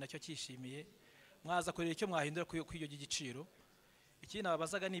cyanyu nacyo cyishimiye, mwaza kureba icyo mwahindura kuri iyo giciro. Ikindi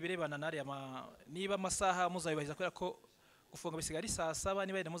nababazaga ni ibirebana niba amasaha muzabibahiriza, kubera ko gufunga bisigaye ari saa 7,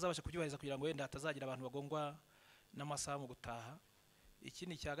 niba yenda muzabasha kubyubahiriza kugira ngo wenda hatazagira abantu bagongwa n'amasaha mu gutaha.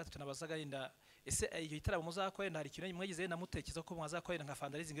 Ikindi cya gatatu nabazaga yenda ese iyo gitaramo muzakora yenda hari ikintu mwagize na mutekereza ko mwazakora yenda nka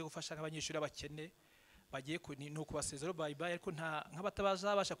fundraising yo gufasha nk'abanyeshuri abakene bagiye no kubasezero bye bye, ariko nta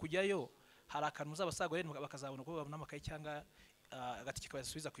nk'abatabasha kujyayo hari akantu muzabasagwa yenda bakazabona ko babona amakayi cyangwa agatike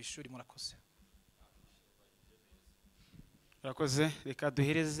kabasubiza ku ishuri. Murakoze. Murakoze. Reka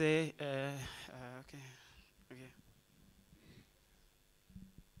duhereze okay.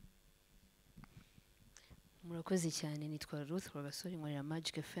 Murakoze cyane. Nitwa Ruth Rwagasore, nkorera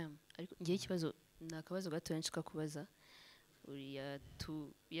Magic FM. Ariko ngiye ikibazo nakabazo gato nshaka kubaza.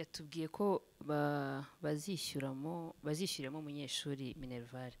 Yatubwiye ko bazishyuramo umunyeshuri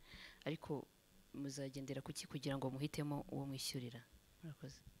Minerval, ariko muzagendera kuki kugira ngo muhitemo uwo mwishyurira?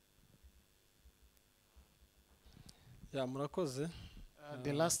 Murakoze. ya murakoze.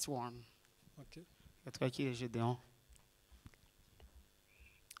 The last one. Okay. Twakire Gedeon.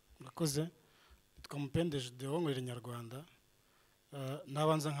 Murakoze. Twamupendeje Gedeon ngorera Nyarwanda.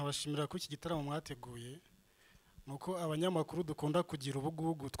 Nabanza nkabashimira ko iki gitaramo mwateguye. Nuko abanyamakuru dukunda kugira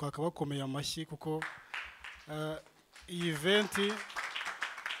ubugugu twakabakomeye amashyi kuko iyi event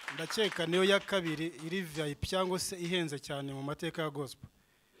ndakeka niyo ya kabiri iri VIP cyangwa se ihenze cyane mu mateka ya gospel.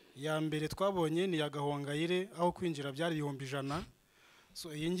 Ya mbere twabonye ni ya Gahongayire aho kwinjira byari 100.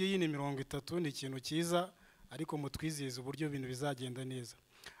 So iyi ngiyi ni 30 ni ikintu cyiza ariko mutwizihiza uburyo ibintu bizagenda neza.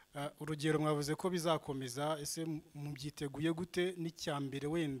 Urugero mwavuze ko bizakomeza, ese mubyiteguye gute n'icyambere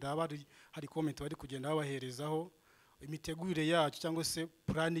wenda hari comment bari kugenda babaherezaho imitegurire yacu cyangwa se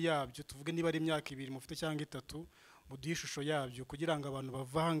plan yabyo, tuvuge niba ari imyaka 2 mufite cyangwa 3 muduhe ishusho yabyo kugira ngo abantu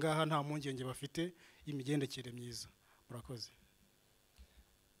bava aha ngaha nta mpungenge bafite imigendekere myiza. Murakoze.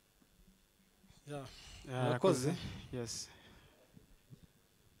 Murakoze. Yes.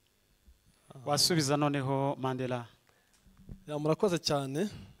 Wasubiza noneho Mandela. Ya murakoze cyane.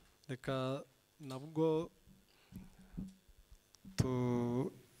 Reka nabwo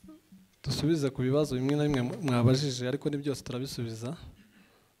dusubize ku bibazo bimwe na bimwe mwabajije ariko ni byose turabisubiza.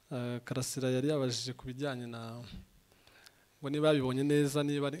 Karasira yari yabajije ku bijyanye na ngo niba babibonye neza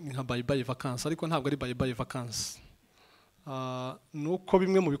niba ari nka bye vacances, ariko ntabwo ari bye vacances. Nuko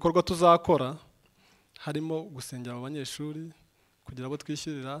bimwe mu bikorwa tuzakora harimo gusengera abanyeshuri kugira abo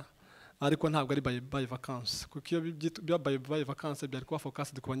twishyurira, ariko ntabwo ari bye vacances kuko iyo bya bye vacances byari kuba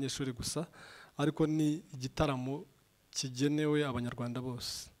focused ku banyeshuri gusa, ariko ni igitaramo kigenewe abanyarwanda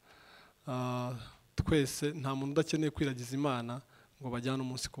bose. Twese nta muntu udakeneye kwiragiza Imana ngo bajyane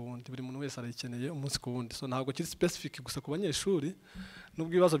umunsi ku wundi, buri muntu wese arayikeneye umunsi ku wundi. So ntabwo kiri specific gusa ku banyeshuri,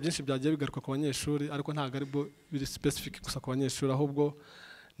 nubwo ibibazo byinshi byagiye bigaruka ku banyeshuri, ariko ntabwo ari bwo biri specific gusa ku banyeshuri, ahubwo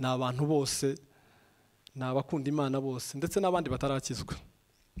ni abantu bose, ni abakunda Imana bose ndetse n'abandi batarakizwa,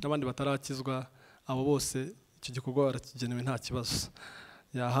 abo bose icyo gikorwa barakigenewe nta kibazo.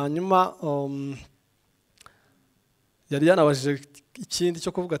 Hanyuma yari yanabajije ikindi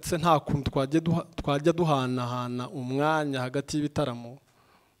cyo kuvuga ati nta kuntu twajya duhanahana umwanya hagati y'ibitaramo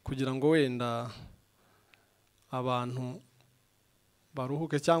kugira ngo wenda abantu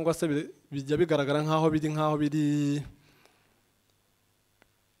baruhuke, cyangwa se bijya bigaragara nk'aho biri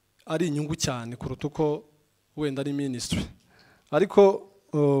ari inyungu cyane kuruta uko wenda ari ministry. Ariko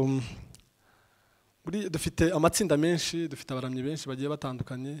dufite amatsinda menshi, dufite abaramyi benshi bagiye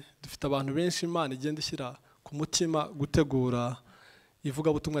batandukanye, dufite abantu benshi Imana igenda ishyira ku mutima gutegura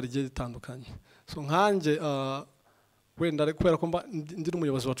ivugabutumwa rigiye ritandukanye. So nkanjye wenda kubera ko ndi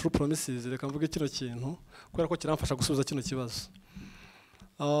n'umuyobozi wa True Promises, reka mvuge kino kintu kubera ko kiramfasha gusubiza kino kibazo.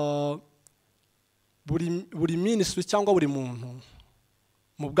 Buri ministry cyangwa buri muntu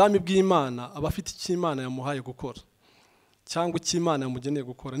mu bwami bw'Imana aba afite icyo Imana yamuhaye gukora cyangwa icyo Imana yamugeneye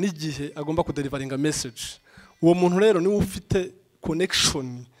gukora n'igihe agomba kudelivaringa message. Uwo muntu rero niwe ufite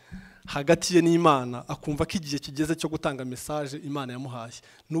connection hagati ye n'Imana, akumva ko igihe kigeze cyo gutanga message Imana yamuhaye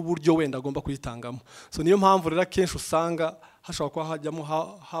n'uburyo wenda agomba kuyitangamo. So niyo mpamvu rero akenshi usanga hashobora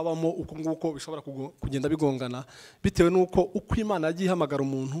kuba habamo uko nguko bishobora kugenda bigongana bitewe n'uko uko Imana yagiye ihamagara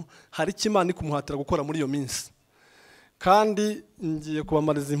umuntu hari icyo Imana ikumuhatira gukora muri iyo minsi. Kandi ngiye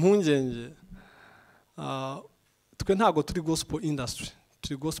kubamariza impungenge, twe ntago turi gospel industry,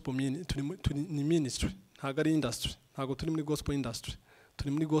 turi gospel ni ministry, ntago ari industry, ntago turi muri gospel industry,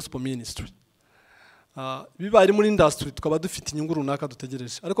 turi muri gospel ministry. Biba ari muri industry tukaba dufite inyungu runaka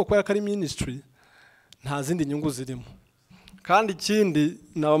dutegereje, ariko kubera ko ari ministry nta zindi nyungu zirimo. Kandi ikindi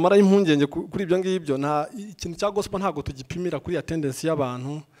nabamara impungenge kuri ibyo ngibyo, nta ikintu cya gospel ntago tugipimira kuri attendance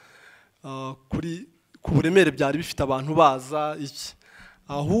y'abantu, ku buremere byari bifite abantu baza iki,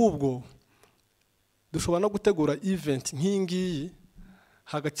 ahubwo dushobora no gutegura event nk'ingiyi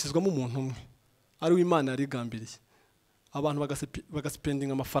hagakizwamo umuntu umwe ari w'Imana yarigambiriye, abantu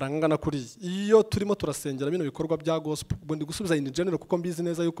bagaspendinga amafaranga angana kuri iyo turimo turasengera bino bikorwa bya gospel. Ubwo ndi gusubiza in general kuko mbizi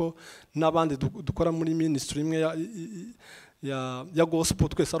neza yuko n'abandi dukora muri ministry imwe ya gospel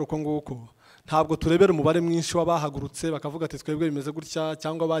twese ari uko nguko. Ntabwo turebera umubare mwinshi w'abahagurutse bakavuga ati twebwe bimeze gutya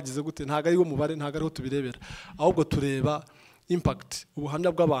cyangwa bagize gute, ntago ari wo mubare, ntago ariho tubirebera, ahubwo tureba impact,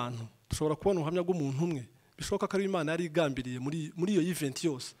 ubuhamya bw'abantu. Dushobora kubona ubuhamya bw'umuntu umwe bishoboka ko ari Imana yari igambiriye muri iyo event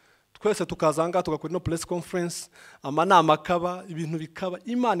yose, twese tukazanga tugakora no press conference, amanama akaba, ibintu bikaba,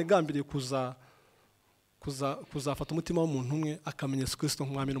 Imana igambiriye kuzafata umutima w'umuntu umwe akamenya Yesu Kristo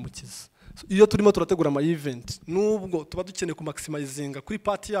nk'umwami n'umukiza. Iyo turimo turategura ama event, nubwo tuba dukeneye ku maximizinga kuri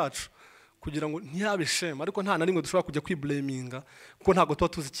party yacu kugira ngo ntihabe shame, ariko nta na rimwe dushobora kujya kwiblaminga kuko ntago tuba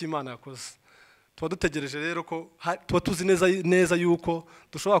tuzi icyo Imana yakoze. Tuba dutegereje rero ko tuba tuzi neza yuko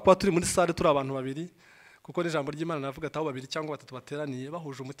dushobora kuba turi muri salle turi abantu babiri, kuko n'ijambo ry'Imana navuga ati aho babiri cyangwa batatu bateraniye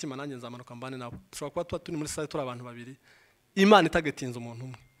bahuje umutima nanjye nzamanuka mbane nabo. Dushobora kuba tuba turi muri sale turi abantu babiri, Imana itagetinze umuntu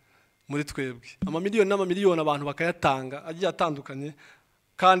umwe muri twebwe, amamiliyoni n'amamiliyoni abantu bakayatanga agiye atandukanye,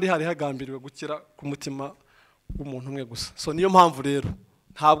 kandi hari hagambiriwe gukira ku mutima w'umuntu umwe gusa. So niyo mpamvu rero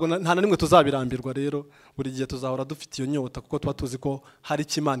nta na rimwe tuzabirambirwa rero, buri gihe tuzahora dufite iyo nyota, kuko tuba tuzi ko hari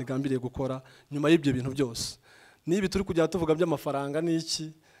icyo Imana igambiriye gukora nyuma y'ibyo bintu byose. Nibi turi kujya tuvuga by'amafaranga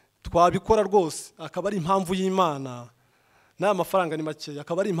n'iki, twabikora rwose akaba ari impamvu y'Imana, n'aya mafaranga ni make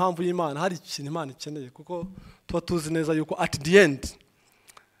akaba ari impamvu y'Imana, hari ikintu Imana ikeneye, kuko tuba tuzi neza yuko at the end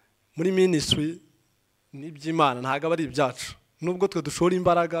muri ministry n'iby'Imana ntabwo ari ibyacu. Nubwo twe dushora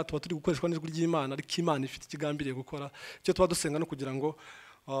imbaraga tuba turi gukoreshwa n'ijwi ry'Imana, ariko Imana ifite ikigambiriye gukora. Icyo tuba dusenga no kugira ngo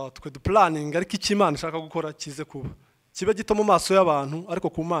twe du planning, ariko icyo Imana ishaka gukora kize kuba, kibe gito mu maso y'abantu, ariko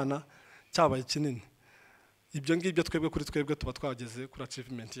ku Mana cyabaye kinini. Ibyo ngibyo twebwe kuri twebwe tuba twageze kuri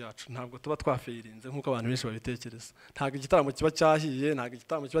achievement yacu, ntabwo tuba twafeirinze nk'uko abantu benshi babitekereza. Ntabwo igitaramo kiba cyahiye, ntabwo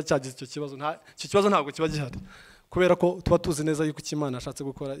igitaramo kiba cyagize icyo kibazo, icyo kibazo ntabwo kiba gihari, kubera ko tuba tuzi neza yuko icyo Imana yashatse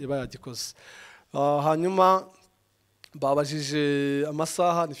gukora iba yagikoze. Hanyuma babajije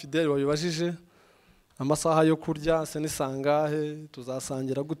amasaha, ni Fidel wabibajije, amasaha yo kurya se ni sangahe,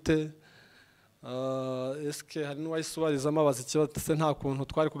 tuzasangira gute, eske hari n'uwayisubarizamo abaza ikibazo se nta kuntu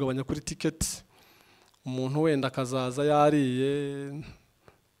twari kugabanya kuri ticket, umuntu wenda akazaza yariye.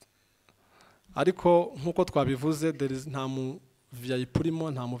 Ariko nk'uko twabivuze nta mu VIP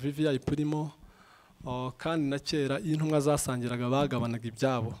urimo, nta mu VVIP urimo, kandi na kera iyo intumwa zasangiraga bagabanaga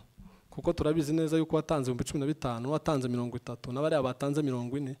ibyabo, kuko turabizi neza yuko watanze 15,000, watanze 30, n'abariya batanze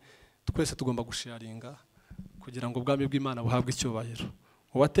 40, twese tugomba gusharinga kugira ngo ubwami bw'Imana buhabwe icyubahiro.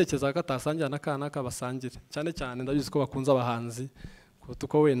 Uwatekereza ko atasangira n'akana kabasangire, cyane cyane ndabizi ko bakunze abahanzi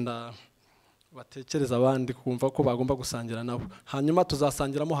kuko wenda batekereza abandi kumva ko bagomba gusangira nabo. Hanyuma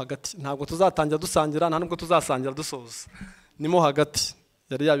tuzasangiramo hagati, ntabwo tuzatangira dusangira, nta nubwo tuzasangira dusoza, nimo hagati.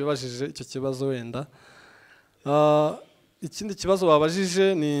 Yari yabibajije icyo kibazo wenda. Ikindi kibazo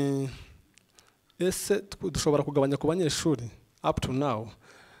babajije ni ese dushobora kugabanya ku banyeshuri. Up to now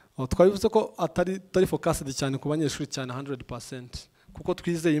twabivuze ko atari focused cyane ku banyeshuri cyane 100%, kuko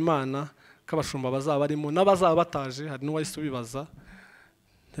twizeye Imana ko abashumba bazaba barimo n'abazaba bataje. Hari n'uwayisubibaza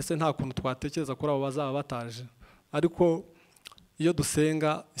ese nta kuntu twatekereza kuri abo bazaba bataje, ariko iyo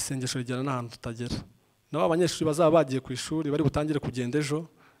dusenga isengesho rigera n'ahantu tutagera. Nabo abanyeshuri bazaba bagiye ku ishuri bari butangire kugenda ejo,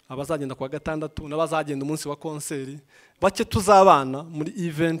 abazagenda kwa gatandatu, n'abazagenda umunsi wa konseri, bake tuzabana muri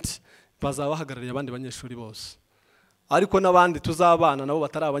event bazaba bahagarariye abandi banyeshuri bose. Ariko n'abandi tuzabana nabo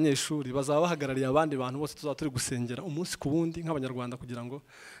batari abanyeshuri bazaba bahagarariye abandi bantu bose tuzaba turi gusengera umunsi ku wundi nk'abanyarwanda, kugira ngo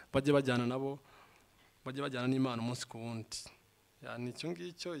bajye bajyana nabo, bajye bajyana n'Imana umunsi ku wundi. Yani icyo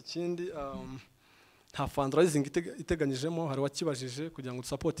ngicyo. Ikindi nta fundraising iteganyijemo, hari wakibajije kugira ngo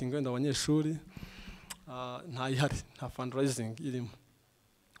supporting wenda abanyeshuri, nta ihari, nta fundraising irimo.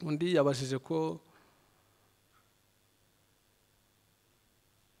 Undi yabashije ko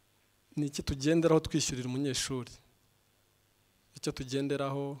ni iki tugenderaho twishyurira umunyeshuri, icyo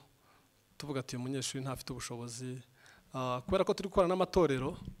tugenderaho tuvuga ati uyu munyeshuri ntafite ubushobozi, kubera ko turi gukorana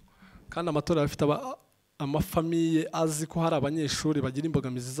n'amatorero, kandi amatorero afite amafamiye azi ko hari abanyeshuri bagira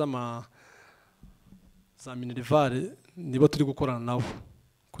imbogamizi za minerivare, nibo turi gukorana nabo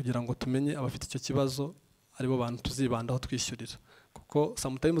kugira ngo tumenye abafite icyo kibazo aribo bantu tuzibandaho twishyurira, kuko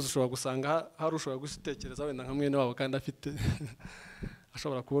sometimes ushobora gusanga hari ushobora gutekereza wenda nka mwene wabo kandi afite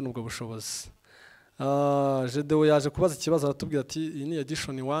ashobora kubona ubwo bushobozi. Jedewo yaje kubaza ikibazo aratubwira ati iyi ni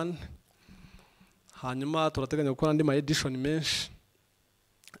edition 1, hanyuma turateganya gukora andi ma edition menshi.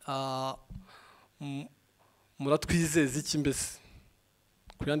 Muratwizeza iki mbese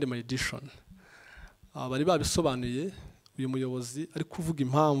ku yandi ma edition? Bari babisobanuye, uyu muyobozi ari kuvuga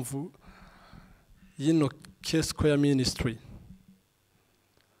impamvu y'ino K-Square Ministry.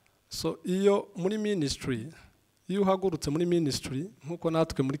 So iyo muri ministry, iyo uhagurutse muri ministry nkuko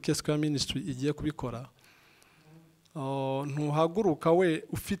natwe muri K-Square Ministry igiye kubikora, ntuhaguruka we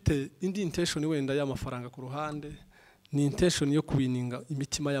ufite indi intention wenda y'amafaranga ku ruhande, ni intention yo kuwininga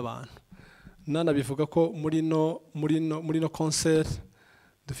imitima y'abantu. Nana bivuga ko muri no concert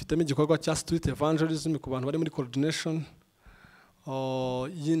dufitemo igikorwa cya street evangelism ku bantu bari muri coordination,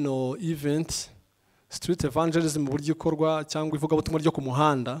 event street evangelism buryo ikorwa cyangwa ivugabutumwa ryo ku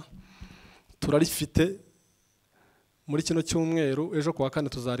muhanda turarifite muri kino cyumweru. Ejo kuwa kane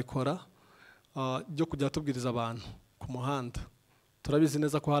tuzarikora ryo kujya tubwiriza abantu ku muhanda. Turabizi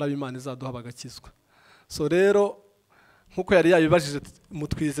neza ko hari Imana izaduha bagakizwa. So rero nkuko yari yabibajije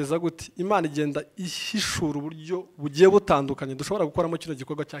mutwizeza gute, Imana igenda ihishura uburyo bugiye butandukanye dushobora gukoramo kino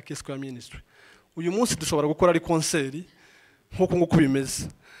gikorwa cya K-Square Ministry. Uyu munsi dushobora gukora ari konseri nkuko bimeze,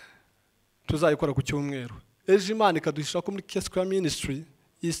 tuzayikora ku cyumweru. Ejo Imana ikaduhisha ko muri K-Square Ministry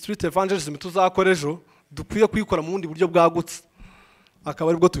iyi street evangelism tuzakora ejo dukwiye kuyikora mu bundi buryo bwagutse,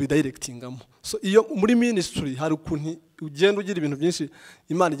 akaba aribwo tubidirectingamo. So iyo muri ministry hari ukuntu ugenda ugira ibintu byinshi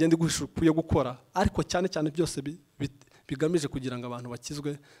Imana igenda iguhisha ukwiye gukora, ariko cyane cyane byose bigamije kugira ngo abantu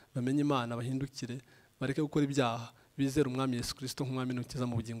bakizwe, bamenye Imana, bahindukire, bareke gukora ibyaha, bizere umwami Yesu Kristo nk'umwami n'umukiza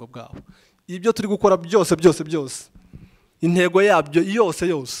mu bugingo bwabo. Ibyo turi gukora byose intego yabyo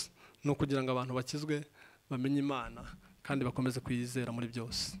yose ni ukugira ngo abantu bakizwe, bamenye Imana kandi bakomeze kuyizera muri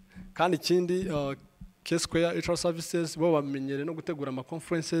byose. Kandi ikindi K-Square HR Services bo bamenyere no gutegura ama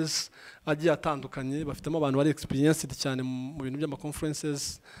conferences agiye atandukanye, bafitemo abantu bari experienced cyane mu bintu by'ama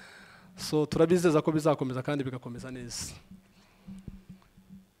conferences. So turabizeza ko bizakomeza kandi bigakomeza neza.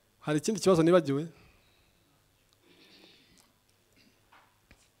 Hari ikindi kibazo nibagiwe?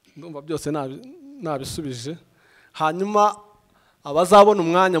 Ndumva byose nabisubije. Hanyuma abazabona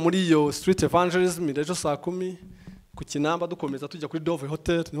umwanya muri iyo street evangelism ejo saa 10 ku Kinamba dukomeza tujya kuri Dove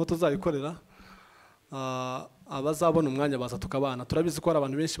Hotel, niho tuzayikorera. Abazabona umwanya baza tukabana. Turabizi ko hari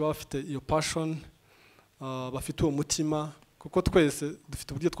abantu benshi baba bafite iyo passion, bafite uwo mutima, kuko twese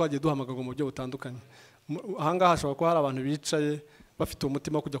dufite uburyo twagiye duhamagarwa mu buryo butandukanye. Ahangaha hashobora kuba hari abantu bicaye bafite uwo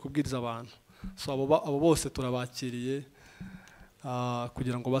mutima wo kujya kubwiriza abantu. So abo bose turabakiriye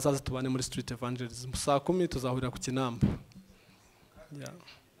kugira ngo bazaze tubane muri street evangelism. Saa 10 tuzahurira ku Kinamba.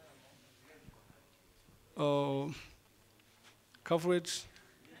 Coverage.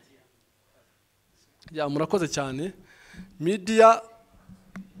 Murakoze cyane. Media,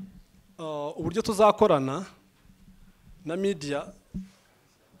 uburyo tuzakorana na media,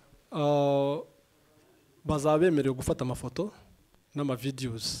 bazabemerewe gufata amafoto n'ama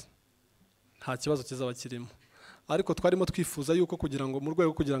videos, nta kibazo kizaba kirimo. Ariko twarimo twifuza yuko kugira ngo mu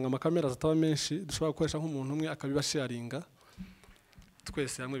rwego kugira ngo amakamera zataba menshi dushobora gukoresha nk'umuntu umwe akabibasharinga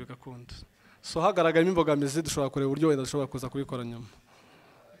twese hamwe bigakunda. So hagaragayemo imbogamizi dushobora kureba uburyo wenda dushobora kuza kubikora nyuma.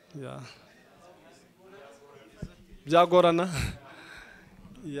 Byagorana.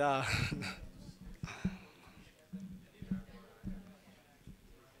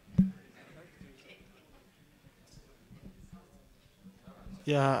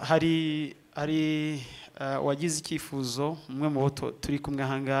 Hari wagize icyifuzo, umwe mu bo turi kumwe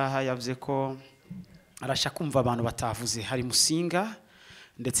ahangaha yavuze ko arashaka kumva abantu batavuze. Hari Musinga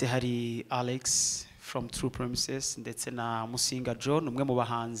ndetse hari Alex from True Promises ndetse na Musinga John, umwe mu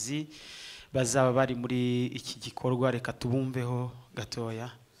bahanzi bazaba bari muri iki gikorwa. Reka tubumveho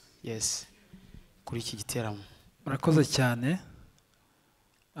gatoya. Yes, kuri iki giteramo. Murakoze cyane.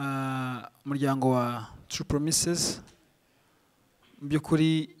 Umuryango wa True Promises, mu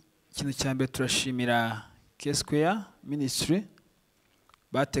by'ukuri ikintu cya mbere turashimira K-Square Ministry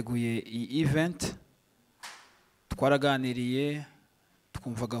bateguye iyi event. Twaraganiriye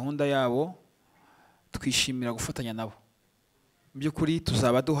twumva gahunda yabo, twishimira gufatanya nabo. Mu by'ukuri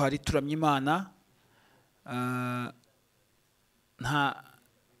tuzaba duhari turamya Imana.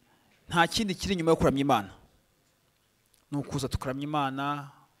 Nta kindi kiri nyuma yo kuramya Imana, ni ukuza tukaramya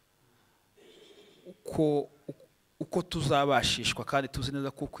Imana uko tuzabashishwa, kandi tuzi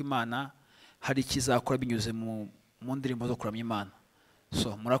neza kuko Imana hari ikizakora binyuze mu ndirimbo zo kuramya Imana.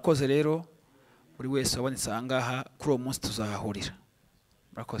 So murakoze rero, buri wese wabonetse ahangaha kuri uwo munsi tuzahahurira.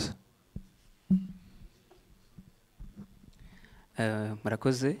 Murakoze.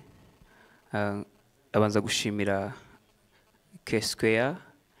 Murakoze. Abanza gushimira K-Square,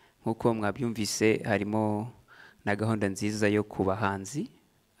 nk'uko mwabyumvise harimo na gahunda nziza yo ku bahanzi.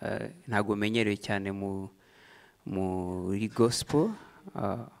 Ntabwo menyereye cyane muri gospel,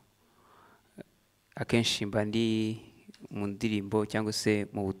 akenshi mba ndi mu ndirimbo cyangwa se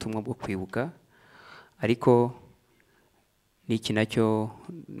mu butumwa bwo kwibuka, ariko n'iki nacyo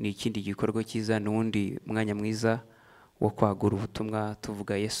ni ikindi gikorwa cyiza, n'undi mwanya mwiza wo kwagura ubutumwa,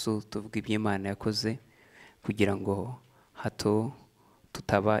 tuvuga Yesu, tuvuga iby'Imana yakoze, kugira ngo hato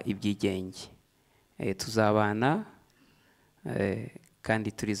tutaba ibyigenge. Tuzabana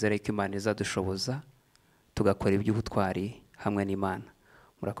kandi turizera ko Imana izadushoboza tugakora iby'ubutwari hamwe n'Imana.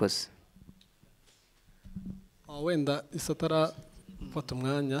 Murakoze. Wenda isatara fata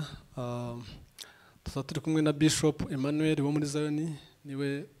umwanya, tuzaba turi kumwe na Bishop Emmanuel wo muri Zion,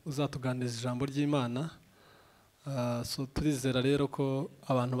 niwe uzatuganiriza ijambo ry'Imana. So turizera rero ko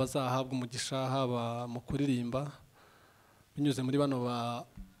abantu bazahabwa umugisha, haba mu kuririmba binyuze muri bano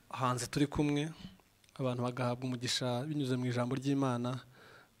bahanzi turi kumwe, abantu bagahabwa umugisha binyuze mu ijambo ry'Imana,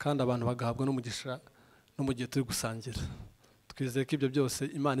 kandi abantu bagahabwa n'umugisha no mu gihe turi gusangira. Twizeye ko ibyo byose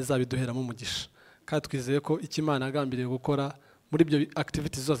Imana izabiduheramo umugisha, kandi twizeye ko icyo Imana yagambiriye gukora muri ibyo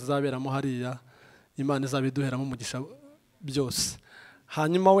activities zose zaberamo hariya, Imana izabiduheramo umugisha byose.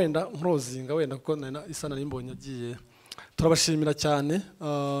 hanyuma wenda nkurozinga wenda kuko isa nari mbonye agiye, turabashimira cyane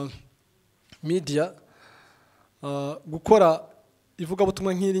media, gukora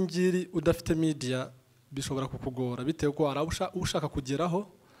ivugabutumwa nk'iri ngiri udafite media bishobora kukugora, bitewe ko hari ushaka kugeraho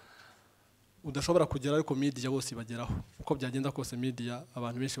udashobora kugera, ariko media bose ibageraho. Uko byagenda kose media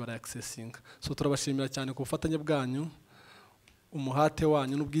abantu benshi barayaccessinga. So turabashimira cyane ku bufatanye bwanyu, umuhate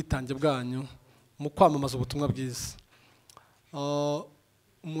wanyu n'ubwitange bwanyu mu kwamamaza ubutumwa bwiza.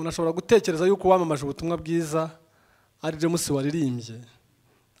 Umuntu ashobora gutekereza yuko wamamaje ubutumwa bwiza ari James waririmbye,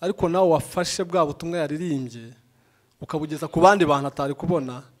 ariko nawe wafashe bwa butumwa yaririmbye ukabugeza ku bandi bantu atari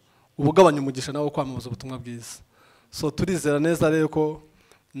kubona, ubugabanya umugisha nawe kwamamaza ubutumwa bwiza. So turizera neza rero ko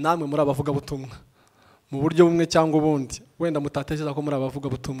namwe muri abavuga butumwa mu buryo bumwe cyangwa ubundi, wenda mutatekereza ko muri abavuga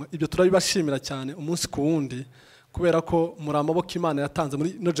butumwa, ibyo turabibashimira cyane umunsi ku wundi, kubera ko muri amaboko Imana yatanze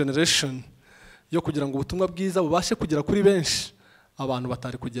muri no generation yo kugira ngo ubutumwa bwiza bubashe kugera kuri benshi abantu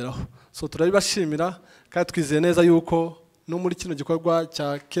batari kugeraho. So turabibashimira kandi twizeye neza yuko no muri kino gikorwa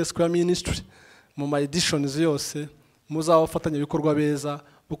cya K-Square Ministry mu ma editions yose muzabafatanya ibikorwa beza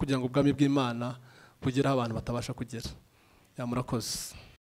bo kugira ngo ubwami bw'Imana bugere aho abantu batabasha kugera. Ya murakoze.